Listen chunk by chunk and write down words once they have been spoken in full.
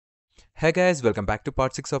Hey guys, welcome back to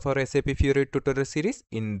part 6 of our SAP Fiori tutorial series.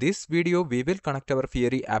 In this video, we will connect our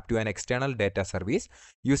Fiori app to an external data service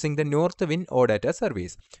using the Northwind OData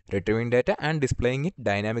service, retrieving data and displaying it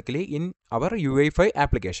dynamically in our UI5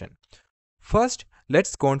 application. First,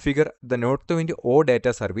 let's configure the Northwind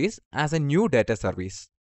OData service as a new data service.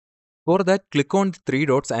 For that, click on the 3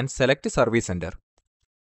 dots and select Service Center.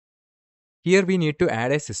 Here we need to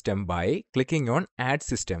add a system by clicking on Add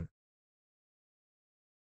System.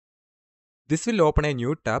 This will open a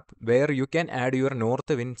new tab where you can add your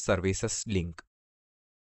Northwind services link.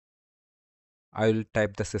 I will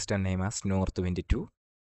type the system name as Northwind 2.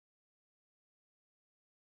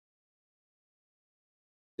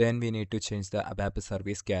 Then we need to change the ABAP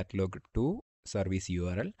service catalog to service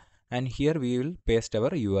URL, and here we will paste our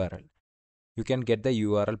URL. You can get the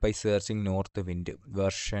URL by searching Northwind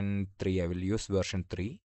version 3. I will use version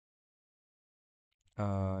 3.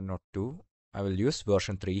 Not 2. I will use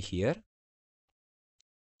version 3 here.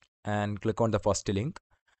 And click on the first link.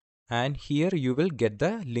 And here you will get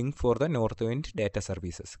the link for the Northwind data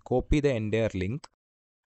services. Copy the entire link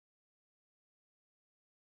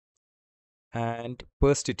and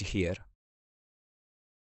paste it here.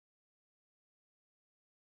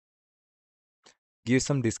 Give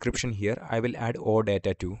some description here. I will add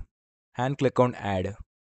OData to and click on add.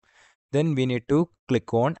 Then we need to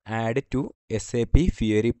click on add to SAP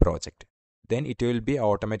Fiori project. Then it will be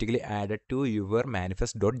automatically added to your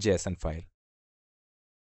manifest.json file.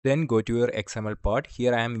 Then go to your XML part.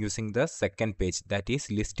 Here I am using the second page, that is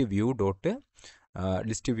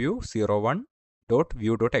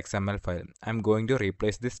listview01.view.xml file. I am going to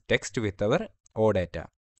replace this text with our OData.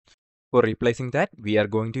 For replacing that, we are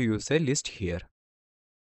going to use a list here.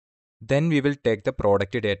 Then we will take the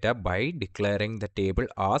product data by declaring the table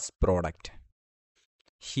as product.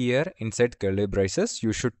 Here inside curly braces,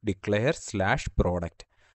 you should declare /product.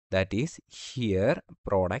 That is here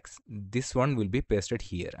products. This one will be pasted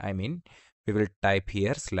here. I mean, we will type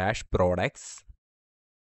here /products.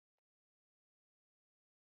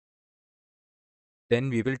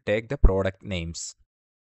 Then we will take the product names.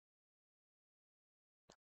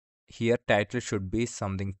 Here title should be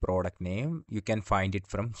something product name. You can find it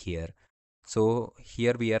from here. So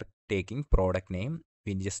here we are taking product name.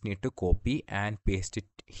 We just need to copy and paste it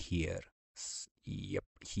here. Yep,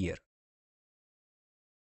 here.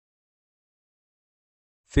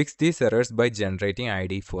 Fix these errors by generating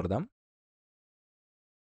ID for them.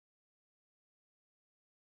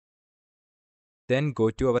 Then go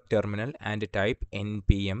to our terminal and type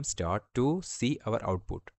npm start to see our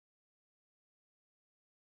output.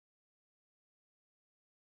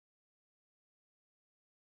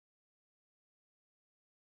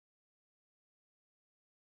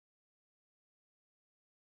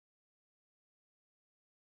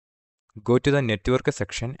 Go to the network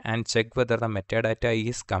section and check whether the metadata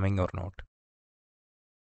is coming or not.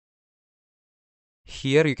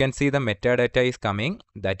 Here you can see the metadata is coming,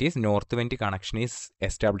 that is Northwind connection is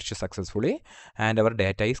established successfully and our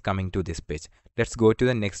data is coming to this page. Let's go to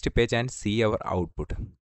the next page and see our output.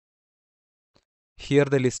 Here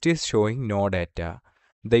the list is showing no data.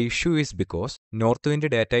 The issue is because Northwind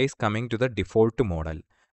data is coming to the default model,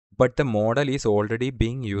 but the model is already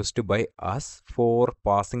being used by us for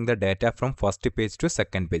passing the data from first page to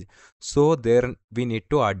second page. So there we need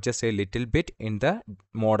to adjust a little bit in the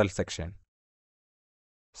model section.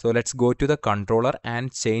 So let's go to the controller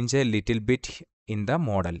and change a little bit in the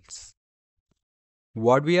models.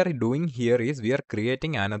 What we are doing here is we are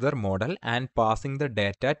creating another model and passing the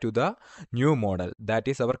data to the new model. That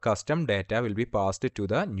is our custom data will be passed to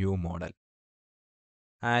the new model.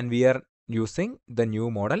 And we are using the new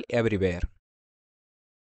model everywhere.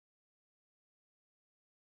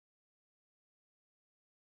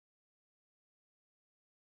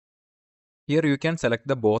 Here you can select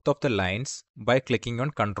the both of the lines by clicking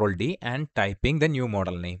on Ctrl D and typing the new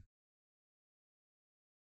model name.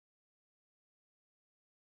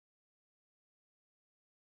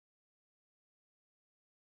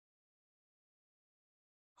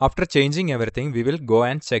 After changing everything, we will go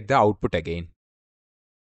and check the output again.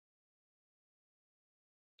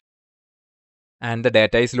 And the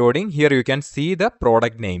data is loading. Here you can see the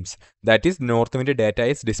product names. That is Northwind data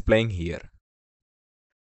is displaying here.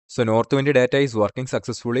 So Northwind data is working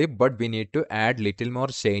successfully, but we need to add little more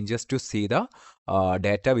changes to see the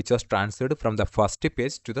data which was transferred from the first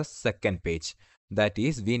page to the second page. That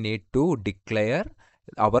is, we need to declare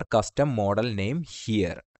our custom model name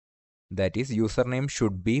here. That is, username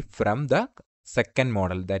should be from the second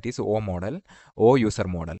model, that is O model, O user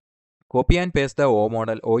model. Copy and paste the O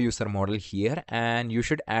model, O user model here, and you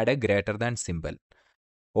should add a greater than symbol.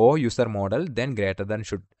 O user model, then greater than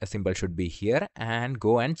a symbol should be here, and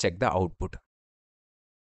go and check the output.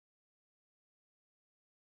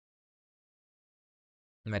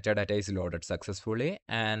 Metadata is loaded successfully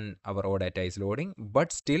and our OData is loading,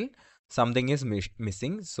 but still something is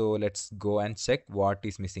missing. So let's go and check what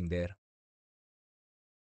is missing there.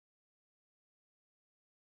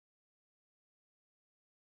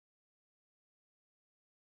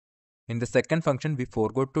 In the second function, we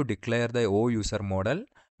forgot to declare the O user model.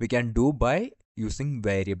 We can do by using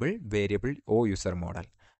variable O user model.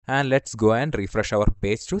 And let's go and refresh our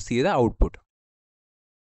page to see the output.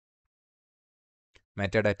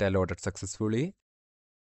 Metadata loaded successfully,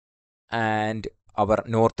 and our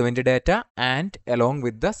Northwind data and along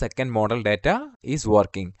with the second model data is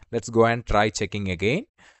working. Let's go and try checking again.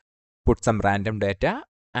 Put some random data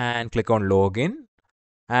and click on login,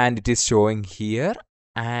 and it is showing here,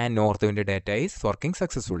 and Northwind data is working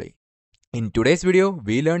successfully. In today's video,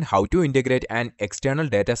 we learned how to integrate an external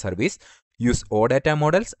data service, use OData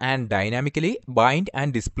models, and dynamically bind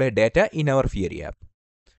and display data in our Fiori app.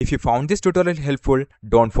 If you found this tutorial helpful,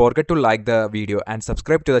 don't forget to like the video and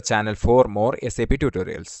subscribe to the channel for more SAP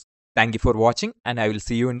tutorials. Thank you for watching, and I will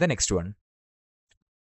see you in the next one.